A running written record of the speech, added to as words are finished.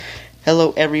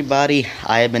Hello, everybody.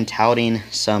 I have been touting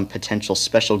some potential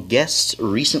special guests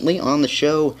recently on the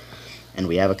show, and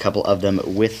we have a couple of them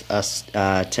with us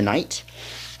tonight.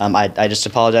 I just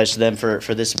apologize to them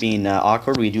for this being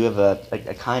awkward. We do have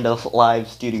a kind of live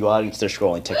studio audience. They're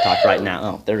scrolling TikTok right now.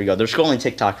 Oh, there we go. They're scrolling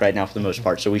TikTok right now for the most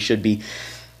part, so we should be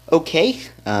okay.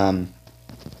 I'm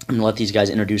going to let these guys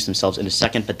introduce themselves in a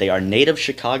second, but they are native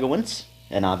Chicagoans.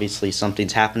 And obviously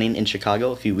something's happening in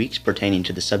Chicago a few weeks pertaining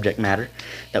to the subject matter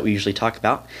that we usually talk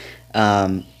about.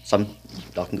 Y'all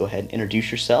can go ahead and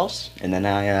introduce yourselves. And then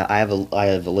I have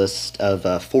a list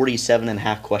of 47 and a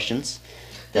half questions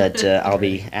that I'll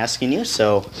be asking you.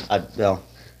 So,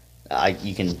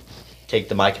 you can take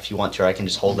the mic if you want to, or I can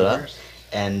just hold it up.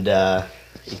 And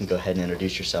you can go ahead and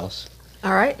introduce yourselves.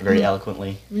 All right. Very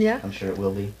eloquently. Yeah. I'm sure it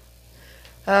will be.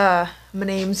 My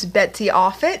name's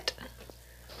BTYL.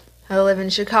 I live in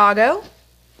Chicago.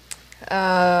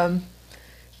 Been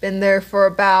there for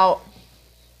about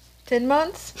 10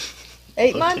 months,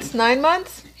 8 months, 9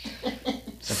 months.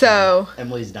 So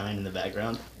Emily's dying in the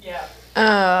background. Yeah.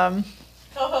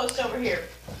 Co-host over here.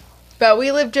 But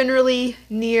we live generally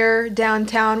near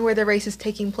downtown where the race is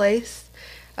taking place.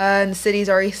 And the city's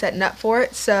already setting up for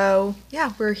it. So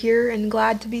yeah, we're here and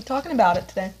glad to be talking about it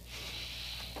today.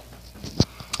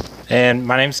 And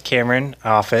my name's Cameron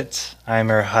Offit. I'm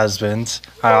her husband.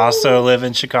 I also live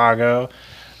in Chicago.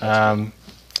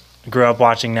 Grew up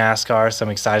watching NASCAR, so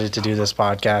I'm excited to do this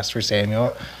podcast for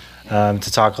Samuel to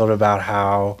talk a little about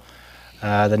how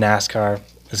the NASCAR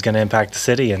is going to impact the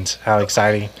city and how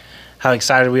excited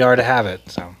we are to have it.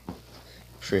 So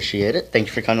appreciate it. Thank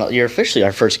you for coming. You're officially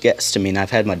our first guest. I mean,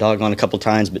 I've had my dog on a couple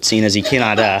times, but seeing as he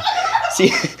cannot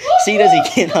seeing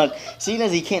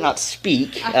as he cannot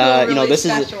speak,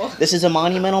 this is a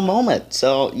monumental moment.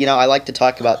 So, I like to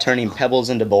talk about turning pebbles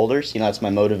into boulders. That's my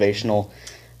motivational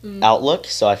outlook.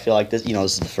 So I feel like this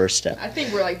is the first step. I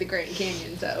think we're like the Grand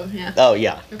Canyon, so yeah. Oh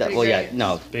yeah,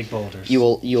 big boulders. You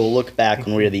will look back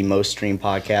when we're the most streamed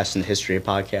podcast in the history of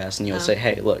podcasts, and you'll say,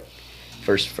 hey, look.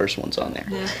 First one's on there.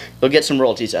 Yeah. We'll get some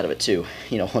royalties out of it too.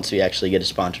 Once we actually get a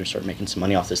sponsor and start making some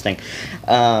money off this thing.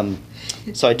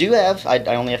 So I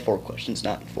only have 4 questions,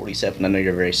 not 47. I know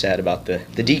you're very sad about the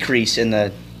decrease in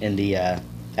the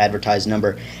advertised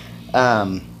number.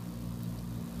 Now,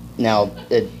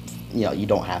 you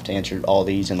don't have to answer all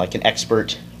these in like an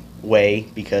expert way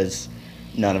because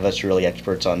none of us are really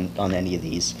experts on any of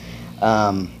these.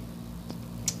 But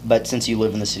since you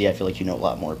live in the city, I feel like you know a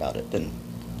lot more about it than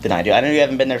I do. I know you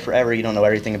haven't been there forever. You don't know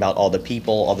everything about all the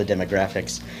people, all the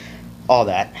demographics, all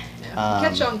that. Yeah.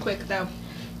 Catch on quick, though.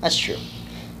 That's true.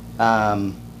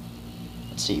 Let's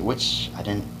see, I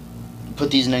didn't put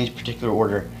these in any particular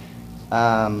order.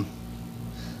 Yeah,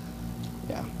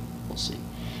 we'll see.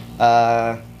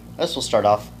 We'll start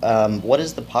off. What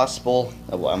is the possible,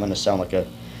 I'm going to sound like a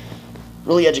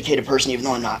really educated person, even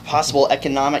though I'm not, possible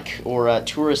economic or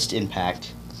tourist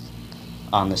impact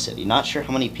on the city? Not sure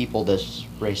how many people this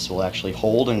race will actually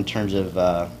hold in terms of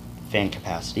fan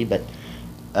capacity, but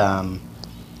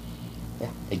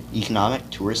economic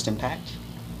tourist impact.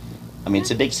 I mean,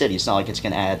 it's a big city. It's not like it's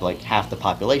going to add like half the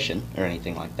population or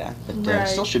anything like that, but right.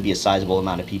 Still should be a sizable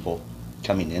amount of people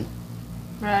coming in.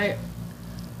 Right.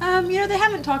 They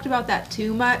haven't talked about that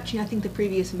too much. I think the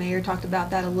previous mayor talked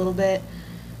about that a little bit,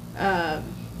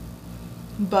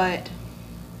 but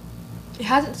it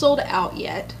hasn't sold out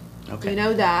yet. Okay. We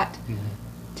know that. Mm-hmm.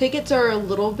 Tickets are a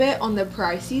little bit on the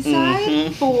pricey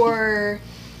side for,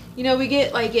 we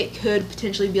get like it could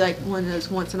potentially be like one of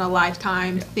those once in a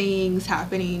lifetime things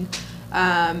happening.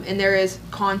 And there is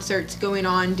concerts going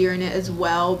on during it as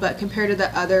well, but compared to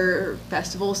the other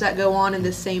festivals that go on in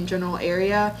the same general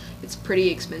area, it's pretty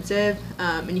expensive,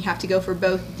 and you have to go for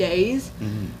both days.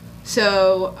 Mm-hmm.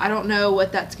 So I don't know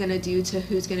what that's going to do to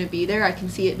who's going to be there. I can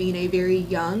see it being a very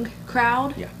young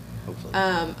crowd. Yeah. Hopefully.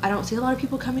 I don't see a lot of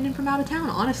people coming in from out of town,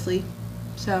 honestly.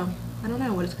 So I don't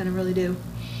know what it's going to really do.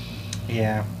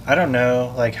 Yeah, I don't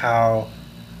know like how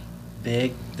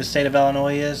big the state of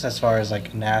Illinois is as far as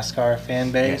like NASCAR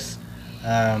fan base,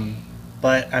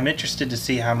 but I'm interested to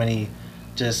see how many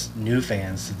just new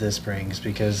fans this brings,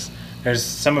 because there's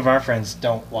some of our friends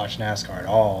don't watch NASCAR at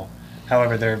all.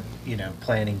 However, they're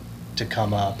planning to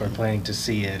come up or planning to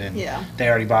see it, and they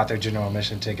already bought their general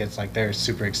admission tickets. Like they're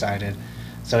super excited.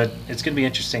 So it's going to be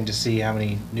interesting to see how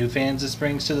many new fans this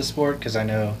brings to the sport, because I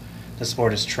know the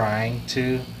sport is trying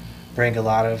to bring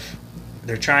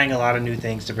they're trying a lot of new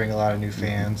things to bring a lot of new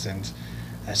fans, and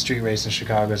a street race in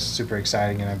Chicago is super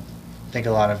exciting, and I think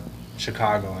a lot of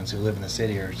Chicagoans who live in the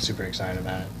city are super excited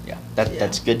about it. Yeah,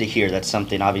 that's good to hear. That's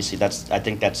something, obviously, I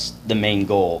think that's the main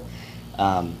goal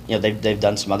They've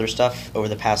done some other stuff over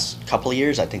the past couple of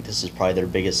years. I think this is probably their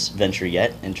biggest venture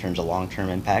yet in terms of long-term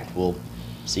impact. We'll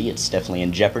see. It's definitely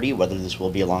in jeopardy whether this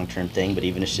will be a long-term thing, but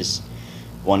even if it's just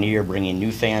 1 year, bringing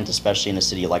new fans, especially in a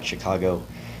city like Chicago,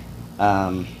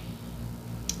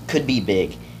 could be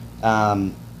big.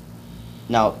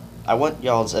 Now, I want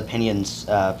y'all's opinions,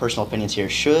 personal opinions here.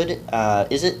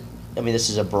 This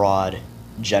is a broad,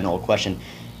 general question.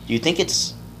 Do you think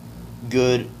it's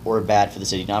good or bad for the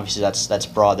city? Now, obviously, that's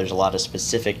broad. There's a lot of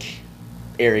specific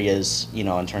areas,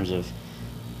 in terms of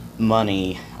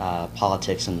money,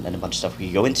 politics, and a bunch of stuff we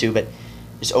could go into. But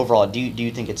just overall, do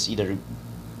you think it's either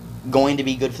going to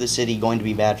be good for the city, going to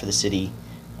be bad for the city?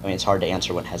 I mean, it's hard to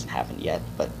answer what hasn't happened yet,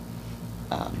 but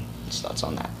just thoughts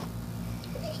on that.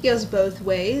 It goes both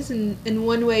ways. And in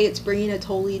one way, it's bringing a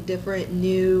totally different,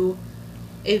 new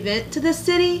event to the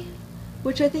city,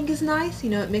 which I think is nice.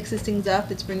 It mixes things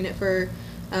up. It's bringing it for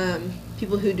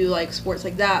people who do like sports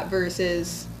like that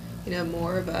versus,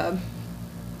 more of a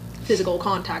physical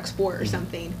contact sport or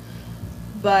something.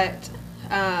 But,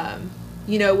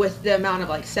 with the amount of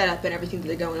like setup and everything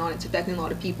that's going on, it's affecting a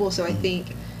lot of people. So I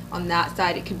think on that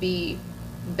side, it could be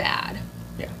bad.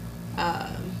 Yeah.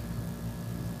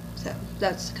 So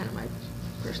that's kind of my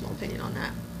personal opinion on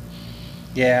that.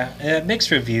 Yeah, mixed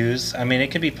reviews. I mean,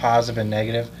 it could be positive and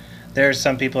negative. There are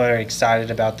some people that are excited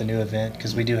about the new event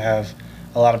because we do have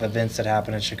a lot of events that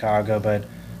happen in Chicago, but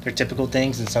they're typical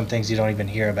things and some things you don't even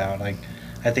hear about. Like,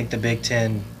 I think the Big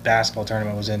Ten basketball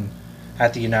tournament was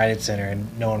at the United Center,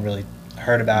 and no one really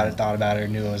heard about it, thought about it, or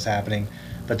knew it was happening.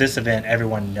 But this event,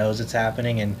 everyone knows it's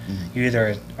happening, and you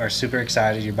either are super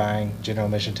excited, you're buying general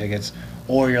admission tickets,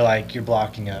 or you're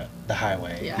blocking the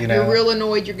highway. Yeah, you're real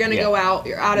annoyed. You're going to go out.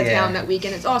 You're out of town that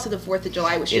weekend. It's also the 4th of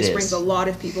July, which just brings a lot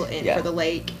of people in for the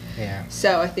lake. Yeah.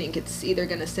 So I think it's either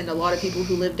going to send a lot of people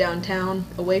who live downtown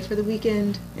away for the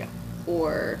weekend,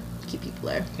 or keep people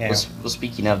there. Yeah. Well,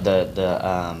 speaking of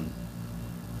the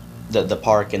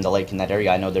park and the lake in that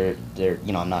area, I know they're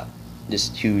I'm not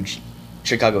this huge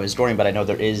Chicago historian, but I know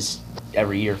there is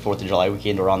every year 4th of July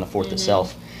weekend or on the 4th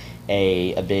itself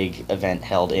a big event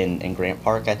held in Grant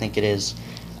Park, I think it is,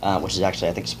 which is actually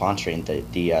I think sponsoring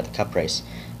the cup race.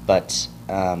 But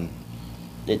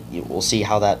we'll see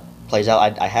how that plays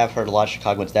out. I have heard a lot of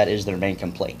Chicagoans that is their main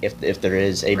complaint. If there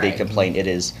is a big complaint, it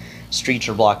is streets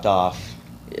are blocked off.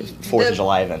 4th of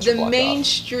July events are blocked off. The main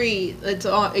street,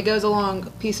 it goes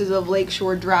along pieces of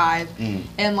Lakeshore Drive,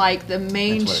 and like the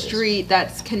main street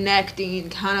that's connecting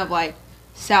kind of like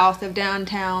south of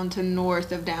downtown to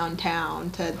north of downtown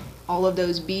to all of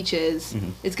those beaches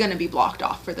is going to be blocked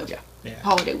off for the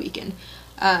holiday weekend.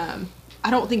 I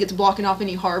don't think it's blocking off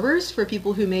any harbors for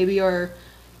people who maybe are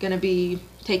going to be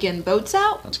taking boats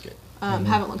out. That's good.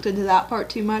 Haven't looked into that part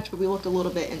too much, but we looked a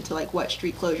little bit into like what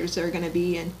street closures there are going to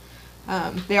be, and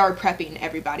they are prepping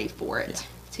everybody for it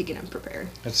to get them prepared.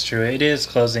 That's true. It is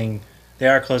closing. They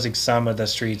are closing some of the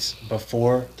streets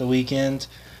before the weekend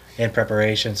in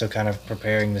preparation, so kind of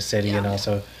preparing the city and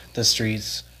also the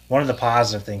streets. One of the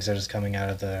positive things that is coming out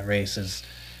of the race is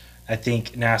I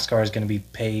think NASCAR is going to be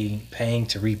paying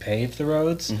to repave the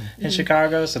roads in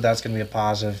Chicago, so that's going to be a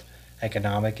positive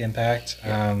economic impact.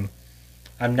 Yeah.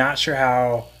 I'm not sure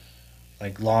how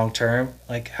long term,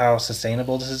 how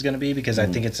sustainable this is going to be, because I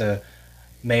think it's a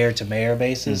mayor to mayor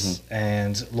basis,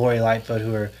 and Lori Lightfoot,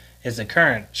 who is the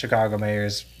current Chicago mayor,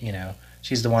 is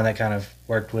she's the one that kind of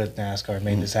worked with NASCAR and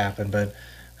made this happen, but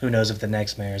who knows if the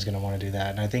next mayor is going to want to do that.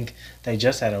 And I think they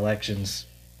just had elections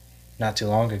not too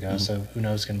long ago, so who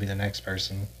knows who's going to be the next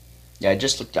person. Yeah, I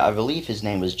just looked. I believe his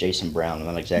name was Jason Brown. I'm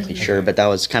not exactly sure, but that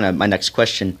was kind of my next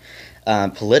question.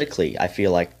 Politically, I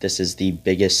feel like this is the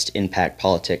biggest impact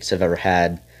politics have ever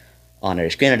had on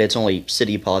areas. Granted, it's only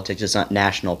city politics. It's not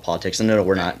national politics. And no,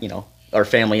 we're not, our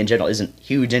family in general isn't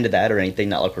huge into that or anything.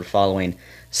 Not like we're following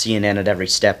CNN at every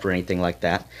step or anything like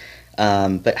that.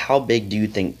 But how big do you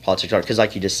think politics are? Because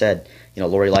like you just said,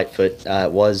 Lori Lightfoot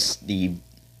was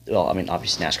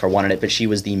obviously NASCAR wanted it, but she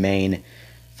was the main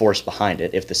force behind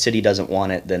it. If the city doesn't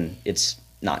want it, then it's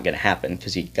not going to happen,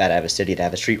 because you got to have a city to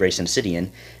have a street race in a city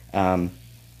in.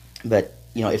 But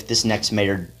if this next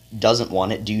mayor doesn't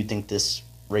want it, do you think this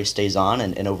race stays on?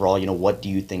 And overall, what do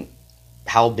you think?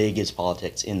 How big is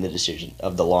politics in the decision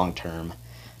of the long term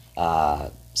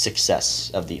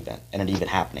success of the event and it even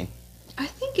happening? I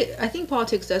think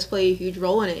politics does play a huge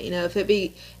role in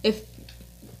it. If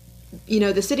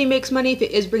the city makes money, if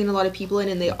it is bringing a lot of people in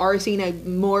and they are seeing a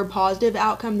more positive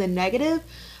outcome than negative,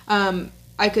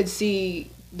 I could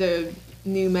see the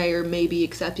new mayor maybe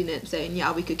accepting it and saying,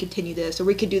 yeah, we could continue this, or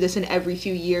we could do this in every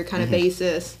few year kind of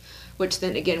basis, which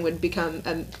then again would become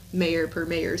a mayor per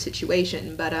mayor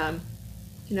situation. But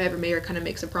every mayor kind of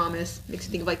makes a promise. Makes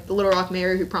you think of like the Little Rock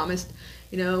mayor who promised,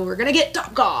 we're gonna get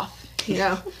Top Golf.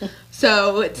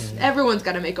 So it's everyone's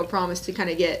got to make a promise to kind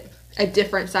of get a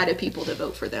different side of people to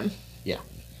vote for them. Yeah.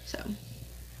 So.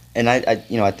 And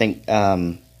I think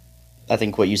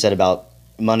what you said about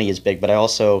money is big, but I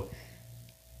also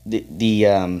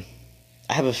I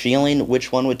have a feeling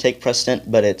which one would take precedent,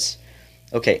 but it's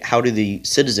okay. How do the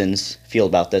citizens feel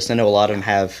about this? I know a lot of them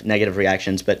have negative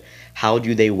reactions, but how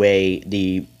do they weigh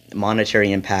the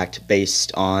monetary impact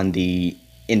based on the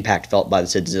impact felt by the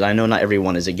citizens? I know not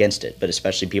everyone is against it, but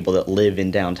especially people that live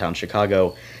in downtown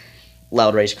Chicago.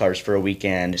 Loud race cars for a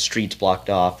weekend, streets blocked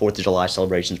off, 4th of July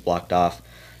celebrations blocked off.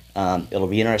 It'll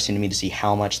be interesting to me to see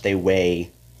how much they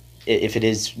weigh, if it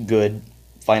is good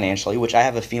financially, which I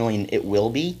have a feeling it will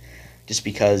be, just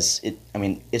because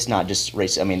it's not just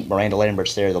race. Miranda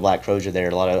Lambert's there, the Black Crows are there.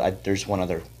 There's one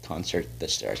other concert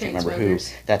that's there. I can't remember who.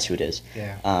 That's who it is.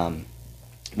 Yeah.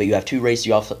 But you have 2 races.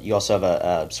 You also have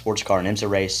a sports car and IMSA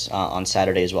race on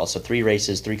Saturday as well. So 3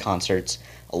 races, 3 concerts,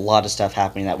 a lot of stuff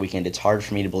happening that weekend. It's hard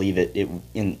for me to believe it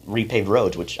in repaved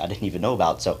roads, which I didn't even know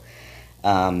about. So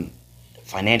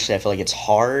financially, I feel like it's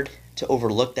hard to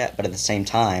overlook that, but at the same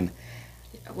time,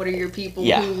 what are your people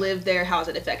who live there? How is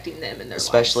it affecting them in their lives?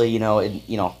 Especially,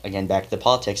 again, back to the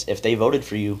politics. If they voted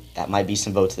for you, that might be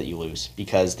some votes that you lose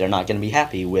because they're not going to be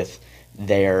happy with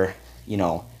their,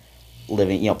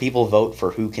 living. People vote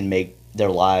for who can make their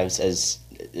lives as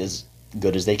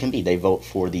good as they can be. They vote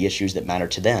for the issues that matter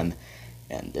to them,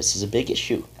 and this is a big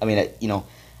issue.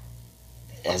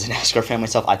 As a NASCAR fan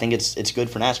myself, I think it's good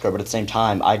for NASCAR, but at the same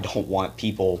time, I don't want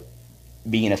people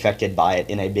being affected by it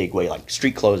in a big way, like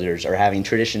street closures or having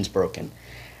traditions broken.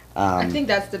 I think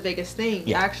that's the biggest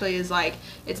thing, actually, is like,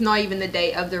 it's not even the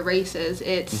day of the races,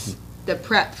 it's the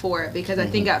prep for it, because I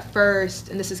think at first,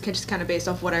 and this is just kind of based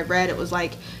off what I read, it was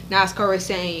like NASCAR was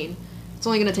saying it's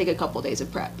only going to take a couple days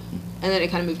of prep, and then it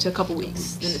kind of moved to a couple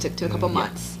weeks, then it took to a couple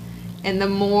months. And the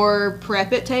more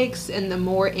prep it takes and the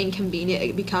more inconvenient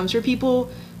it becomes for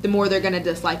people, the more they're going to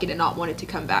dislike it and not want it to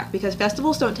come back, because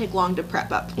festivals don't take long to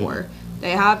prep up for.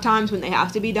 They have times when they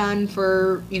have to be done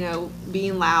for,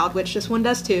 being loud, which this one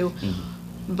does too.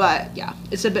 But yeah,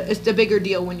 it's a bigger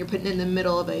deal when you're putting it in the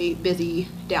middle of a busy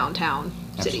downtown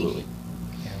city. Absolutely.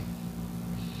 Yeah.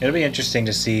 It'll be interesting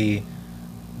to see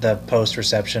the post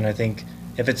reception. I think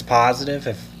if it's positive,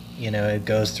 if it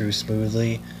goes through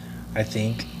smoothly, I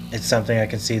think it's something I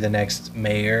can see the next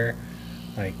mayor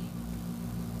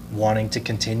wanting to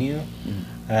continue.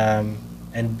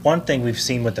 And one thing we've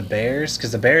seen with the Bears,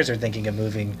 because the Bears are thinking of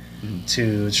moving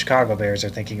to, Chicago Bears are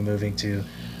thinking of moving to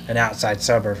an outside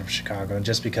suburb of Chicago, and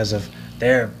just because of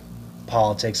their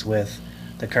politics with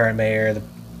the current mayor, the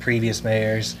previous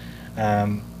mayors.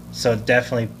 So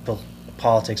definitely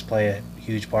politics play a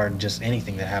huge part in just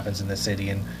anything that happens in the city,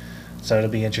 and so it'll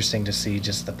be interesting to see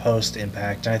just the post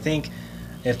impact. And I think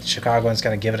if Chicagoans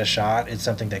kind of give it a shot, it's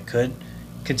something that could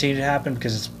continue to happen,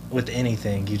 because it's with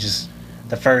anything,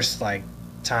 the first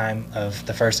time of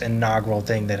the first inaugural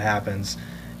thing that happens,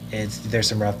 there's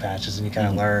some rough patches, and you kind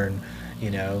of learn,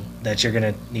 that you're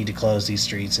going to need to close these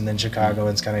streets, and then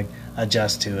Chicagoans kind of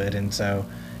adjust to it. And so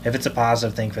if it's a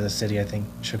positive thing for the city, I think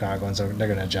Chicagoans they're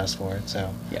going to adjust for it.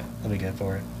 So yeah, they'll be good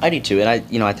for it. I do too, and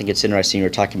I think it's interesting. You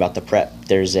were talking about the prep.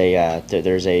 There's I call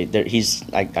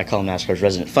him NASCAR's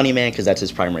resident funny man, because that's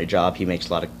his primary job. He makes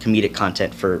a lot of comedic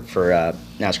content for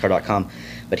NASCAR.com.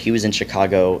 But he was in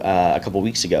Chicago a couple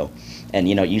weeks ago, and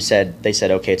they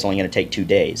said okay, it's only going to take 2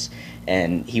 days,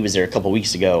 and he was there a couple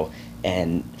weeks ago,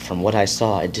 and from what I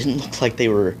saw, it didn't look like they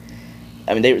were.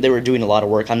 They were doing a lot of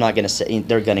work. I'm not going to say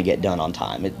they're going to get done on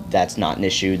time. That's not an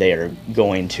issue. They are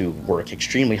going to work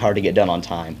extremely hard to get done on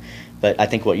time. But I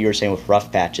think what you were saying with rough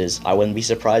patches, I wouldn't be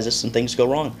surprised if some things go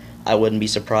wrong. I wouldn't be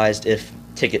surprised if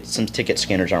some ticket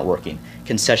scanners aren't working.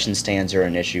 Concession stands are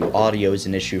an issue. Audio is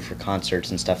an issue for concerts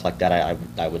and stuff like that.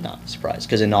 I would not be surprised,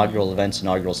 because inaugural events,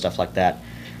 inaugural stuff like that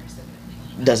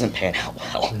doesn't pan out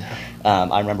well. No.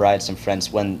 I remember I had some friends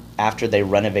after they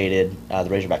renovated the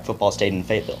Razorback football stadium in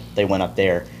Fayetteville, they went up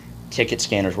there, ticket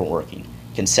scanners weren't working.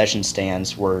 Concession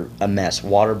stands were a mess.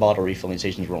 Water bottle refilling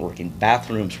stations weren't working.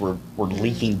 Bathrooms were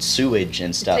leaking sewage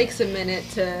and stuff. It takes a minute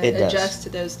to adjust to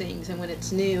those things, and when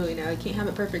it's new, you can't have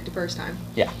it perfect the first time.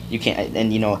 Yeah, you can't.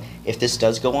 And if this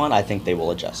does go on, I think they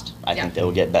will adjust. I think they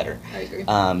will get better. I agree.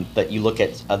 But you look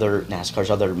at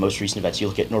NASCAR's other most recent events. You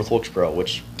look at North Wilkesboro,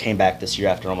 which came back this year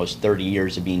after almost 30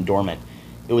 years of being dormant.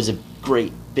 It was a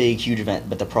great, big, huge event,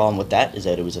 but the problem with that is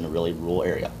that it was in a really rural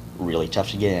area, really tough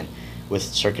to get in. With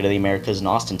Circuit of the Americas in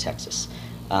Austin, Texas,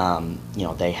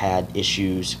 they had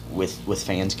issues with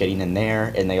fans getting in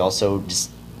there, and they also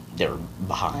they're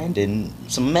behind in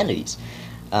some amenities.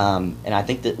 And I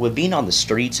think that with being on the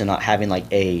streets and not having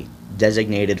like a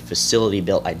designated facility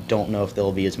built, I don't know if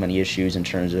there'll be as many issues in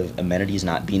terms of amenities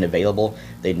not being available.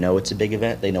 They know it's a big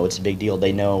event. They know it's a big deal.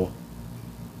 They know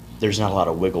there's not a lot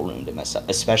of wiggle room to mess up,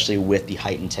 especially with the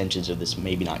heightened tensions of this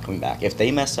maybe not coming back. If they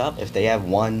mess up, if they have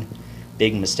one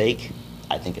big mistake,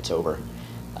 I think it's over.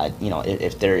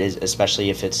 If there is, especially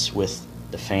if it's with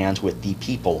the fans, with the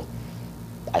people,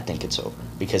 I think it's over.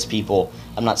 Because people,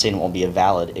 I'm not saying it won't be a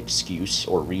valid excuse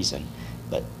or reason,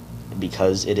 but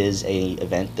because it is a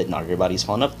event that not everybody's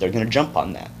fond of, they're going to jump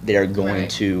on that. They're going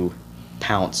to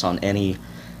pounce on any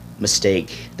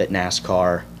mistake that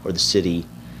NASCAR or the city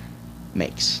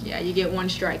makes. Yeah, you get one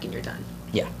strike and you're done.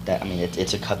 Yeah,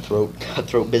 it's a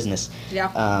cutthroat business.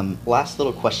 Yeah. Last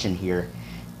little question here.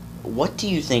 What do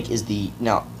you think is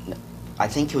now, I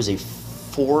think it was a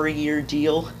 4-year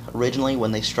deal originally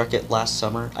when they struck it last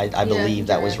summer. I believe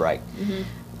that was right.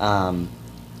 Mm-hmm.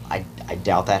 I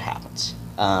doubt that happens.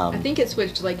 I think it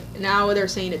switched, like, now they're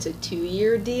saying it's a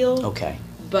 2-year deal. Okay.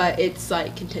 But it's,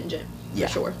 like, contingent, for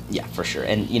sure. Yeah, for sure.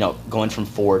 And, going from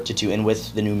 4 to 2, and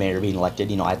with the new mayor being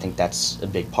elected, I think that's a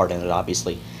big part in it,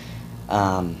 obviously.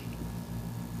 But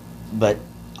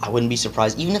I wouldn't be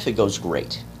surprised, even if it goes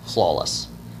great, flawless,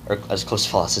 or as close to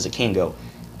flawless as it can go,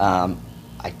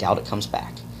 I doubt it comes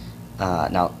back.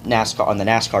 Now, NASCAR, on the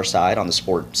NASCAR side, on the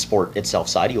sport itself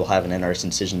side, you'll have an interesting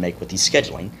decision to make with the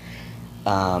scheduling.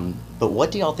 But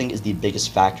what do y'all think is the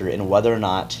biggest factor in whether or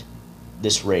not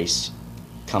this race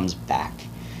comes back?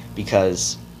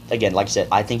 Because, again, like I said,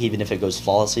 I think even if it goes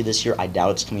flawlessly this year, I doubt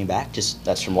it's coming back. Just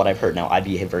that's from what I've heard. Now, I'd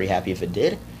be very happy if it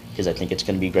did, because I think it's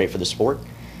going to be great for the sport.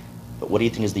 But what do you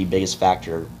think is the biggest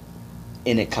factor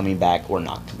in it coming back or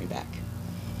not coming back?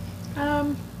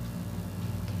 I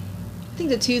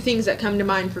think the two things that come to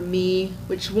mind for me,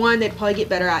 which one they'd probably get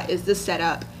better at, is the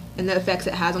setup and the effects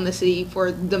it has on the city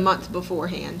for the month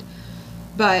beforehand.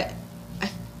 But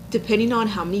depending on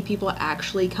how many people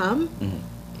actually come,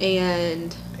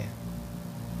 and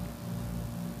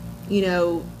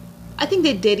I think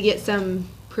they did get some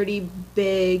pretty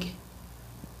big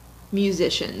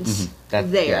musicians there.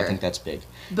 Yeah, I think that's big.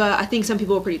 But I think some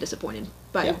people were pretty disappointed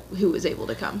by who was able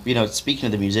to come. Speaking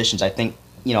of the musicians, I think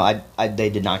they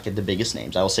did not get the biggest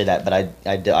names. I will say that, but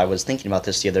I was thinking about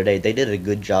this the other day. They did a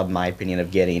good job, in my opinion,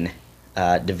 of getting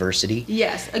diversity.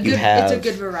 Yes, it's a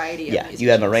good variety of musicians.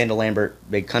 You have Miranda Lambert,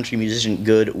 big country musician,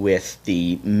 good with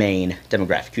the main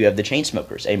demographic. You have the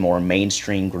Chainsmokers, a more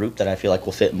mainstream group that I feel like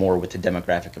will fit more with the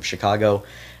demographic of Chicago.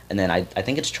 And then I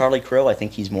think it's Charlie Crow. I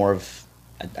think he's more of,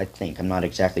 I'm not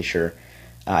exactly sure.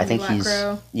 I think Black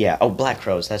Crow. Yeah. Oh, Black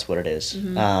Crows. That's what it is.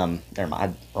 Never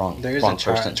mind. Wrong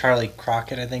person. Charlie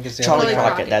Crockett, I think is the Charlie other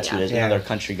Crockett. That's who it is. Another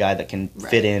country guy that can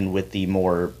fit in with the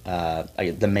more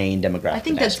the main demographic. I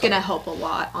think that's gonna help a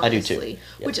lot. Honestly. I do too.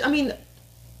 Yep. Which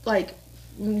like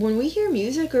when we hear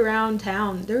music around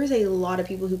town, there is a lot of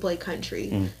people who play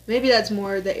country. Maybe that's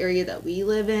more the area that we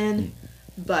live in,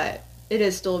 but it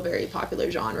is still a very popular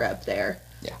genre up there.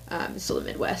 Yeah. It's still the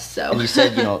Midwest, so. And you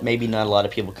said, maybe not a lot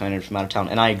of people coming in from out of town,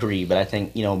 and I agree, but I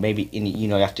think, maybe,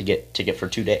 you have to get ticket for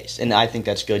 2 days. And I think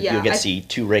that's good. Yeah, You'll get to see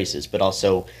 2 races, but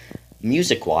also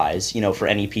music-wise, for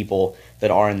any people that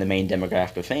are in the main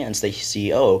demographic of fans, they see,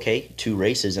 2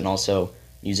 races, and also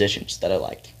musicians that I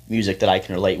like, music that I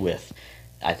can relate with.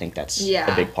 I think that's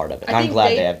a big part of it. And I'm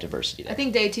glad they have diversity there. I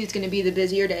think day 2 is going to be the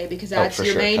busier day, because that's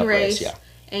your main race.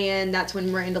 And that's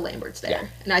when Miranda Lambert's there. Yeah.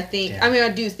 And I think, I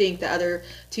do think the other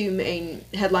 2 main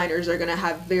headliners are going to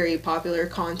have very popular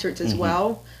concerts as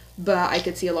well. But I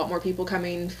could see a lot more people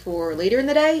coming for later in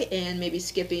the day and maybe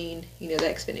skipping, the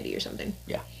Xfinity or something.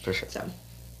 Yeah, for sure. So.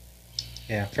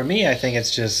 Yeah, for me, I think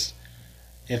it's just,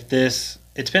 it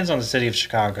depends on the city of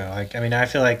Chicago. I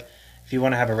feel like if you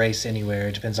want to have a race anywhere,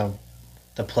 it depends on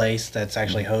the place that's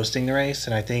actually hosting the race.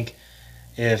 And I think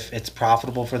if it's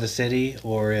profitable for the city,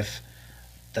 or if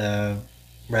the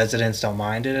residents don't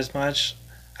mind it as much,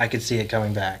 I could see it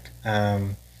coming back.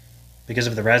 Because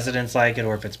if the residents like it,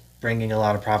 or if it's bringing a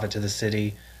lot of profit to the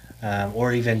city,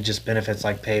 or even just benefits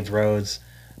like paved roads,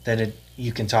 then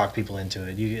you can talk people into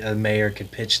it. A mayor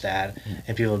could pitch that,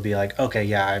 and people would be like, okay,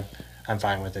 yeah, I'm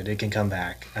fine with it. It can come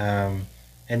back. And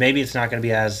maybe it's not going to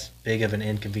be as big of an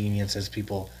inconvenience as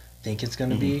people think it's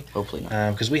going to be. Hopefully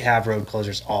not. Because we have road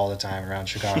closures all the time around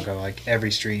Chicago, like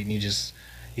every street, and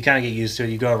you kind of get used to it.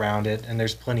 You go around it, and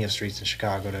there's plenty of streets in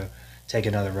Chicago to take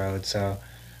another road. So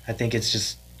I think it's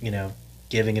just,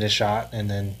 giving it a shot and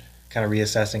then kind of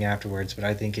reassessing afterwards. But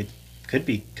I think it could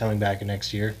be coming back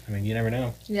next year. You never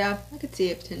know. Yeah, I could see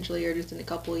it potentially, or just in a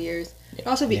couple of years. I'd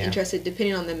also be interested,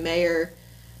 depending on the mayor,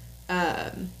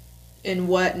 in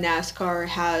what NASCAR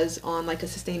has on like a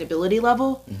sustainability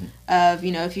level of,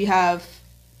 you know, if you have,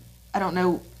 I don't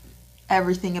know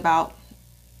everything about,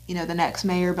 you know, the next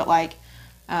mayor, but like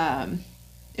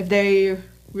if they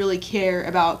really care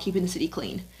about keeping the city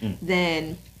clean,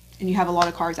 then, and you have a lot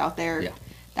of cars out there,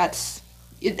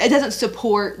 it doesn't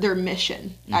support their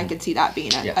mission. I could see that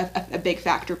being a big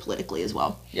factor politically as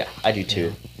well. Yeah, I do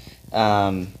too.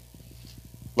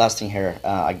 Last thing here,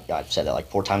 I've said that like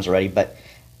 4 times already, but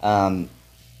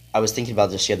I was thinking about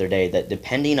this the other day, that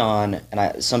depending on,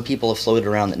 and some people have floated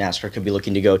around that NASCAR could be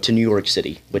looking to go to New York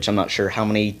City, which I'm not sure how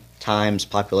many times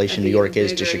population New York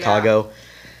is to Chicago.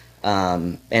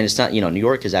 And it's not, you know, New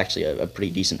York is actually a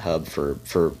pretty decent hub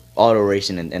for auto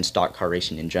racing and stock car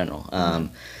racing in general.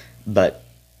 But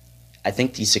I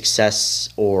think the success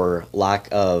or lack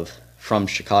of from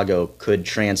Chicago could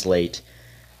translate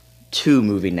to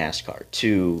moving NASCAR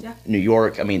to New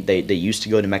York. I mean, they used to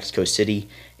go to Mexico City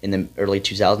in the early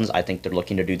 2000s. I think they're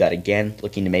looking to do that again,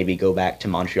 looking to maybe go back to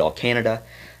Montreal, Canada.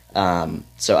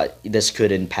 This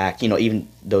could impact, you know, even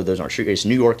though those aren't street races,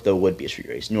 New York, though, would be a street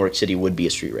race. New York City would be a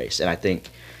street race. And I think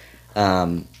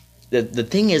the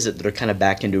thing is that they're kind of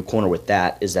backed into a corner with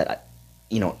that is that,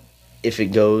 you know, if it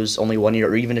goes only 1 year,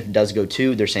 or even if it does go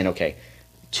 2, they're saying, okay,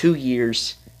 2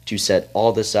 years to set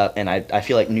all this up. And I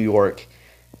feel like New York,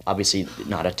 obviously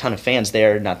not a ton of fans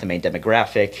there, not the main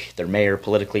demographic. Their mayor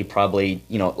politically probably,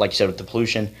 you know, like you said with the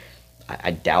pollution,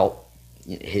 I doubt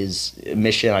his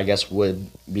mission, I guess, would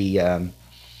be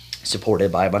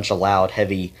supported by a bunch of loud,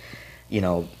 heavy, you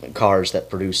know, cars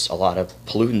that produce a lot of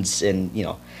pollutants and, you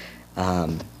know,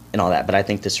 and all that. But I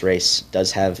think this race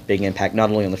does have big impact,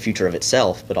 not only on the future of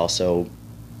itself, but also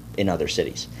in other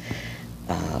cities.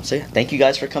 So yeah, thank you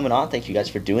guys for coming on. Thank you guys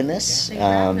for doing this. Thanks for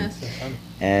having us.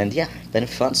 And yeah, been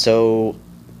fun. So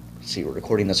let's see, we're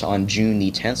recording this on June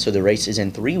the 10th, so the race is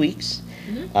in 3 weeks.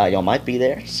 Y'all might be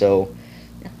there, so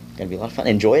yeah, gonna be a lot of fun.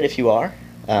 Enjoy it if you are.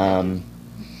 Yeah,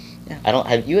 I don't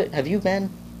have you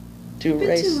been to a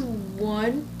race? Been to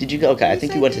one. Did you go? Okay, I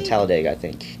think race, you went to Talladega. I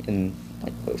think in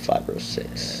like 05 or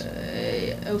 06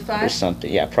 05 or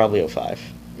something. Yeah, probably 05.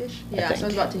 ish. Yeah, so I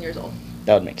was about 10 years old.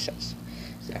 That would make sense.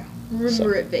 Yeah.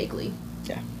 Remember it vaguely.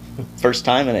 Yeah, first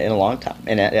time in a long time,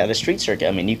 and at a street circuit.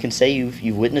 I mean, you can say you've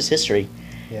witnessed history.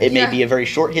 Yeah. It may be a very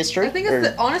short history. I think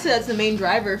honestly that's the main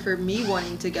driver for me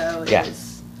wanting to go.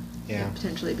 Is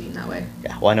potentially being that way.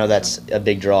 Yeah, well, I know that's a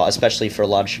big draw, especially for a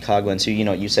lot of Chicagoans who, you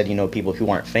know, you said, you know, people who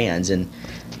aren't fans, and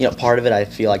you know, part of it I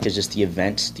feel like is just the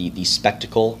event, the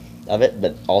spectacle of it,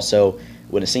 but also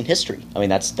witnessing history. I mean,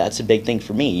 that's a big thing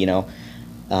for me. You know.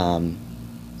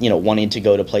 You know, wanting to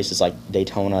go to places like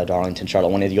Daytona, Darlington, Charlotte,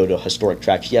 wanting to go to historic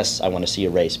tracks. Yes, I want to see a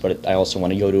race, but I also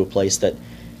want to go to a place that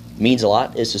means a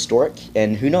lot, is historic,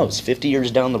 and who knows, 50 years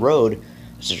down the road,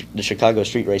 the Chicago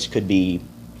street race could be,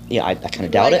 yeah, I kind of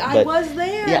doubt it, but I was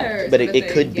there. Yeah, but it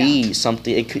could be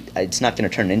something. It's not going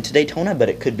to turn into Daytona, but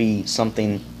it could be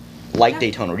something like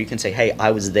Daytona, where you can say, hey, I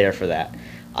was there for that.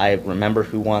 I remember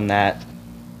who won that.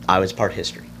 I was part of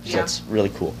history. So that's really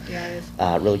cool. Yeah, it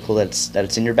is. Really cool that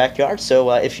it's in your backyard. So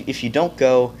if you don't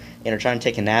go and are trying to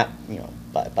take a nap, you know,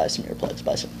 buy some earplugs,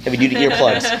 buy some heavy duty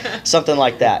earplugs, something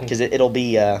like that, because it'll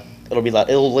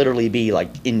literally be like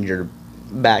in your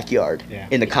backyard,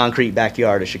 in the concrete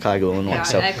backyard of Chicago, Illinois. Yeah,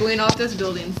 so echoing off this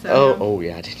building. So.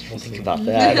 Yeah, I didn't even think about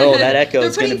that. Oh, that echo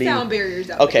is going to be. They're putting sound barriers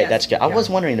out. Okay, that's good. I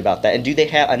was wondering about that. And do they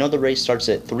have? I know the race starts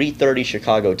at 3:30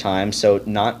 Chicago time, so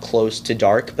not close to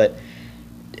dark, but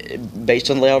based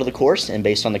on the layout of the course and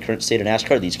based on the current state of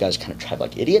NASCAR, these guys kind of drive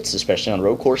like idiots, especially on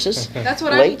road courses. That's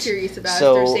what I'm curious about,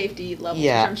 so, is their safety levels.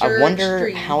 Yeah, I'm sure I wonder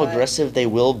extreme, how aggressive they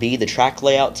will be. The track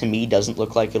layout, to me, doesn't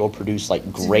look like it'll produce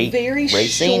like great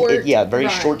racing. Very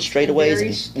short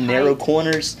straightaways and narrow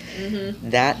corners.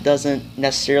 That doesn't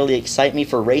necessarily excite me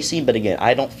for racing, but again,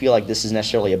 I don't feel like this is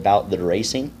necessarily about the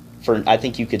racing. I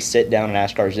think you could sit down and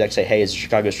ask NASCAR exec, say, hey, is the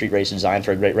Chicago street race designed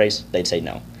for a great race? They'd say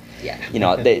no. Yeah. You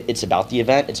know, it's about the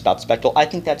event, it's about the spectacle. I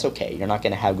think that's okay. You're not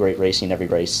going to have great racing every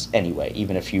race anyway,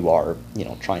 even if you are, you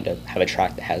know, trying to have a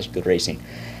track that has good racing.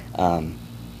 Going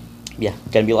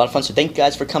to be a lot of fun. So thank you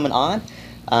guys for coming on.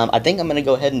 I think I'm going to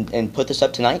go ahead and put this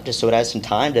up tonight just so it has some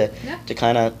time to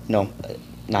kind of, you know,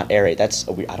 not aerate. That's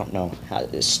a weird, I don't know.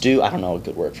 Stew, I don't know a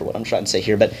good word for what I'm trying to say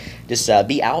here, but just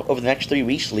be out over the next 3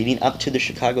 weeks leading up to the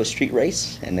Chicago street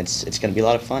race, and it's going to be a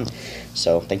lot of fun.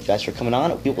 So thank you guys for coming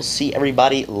on. We will see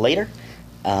everybody later.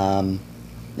 Goodbye,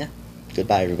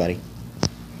 everybody.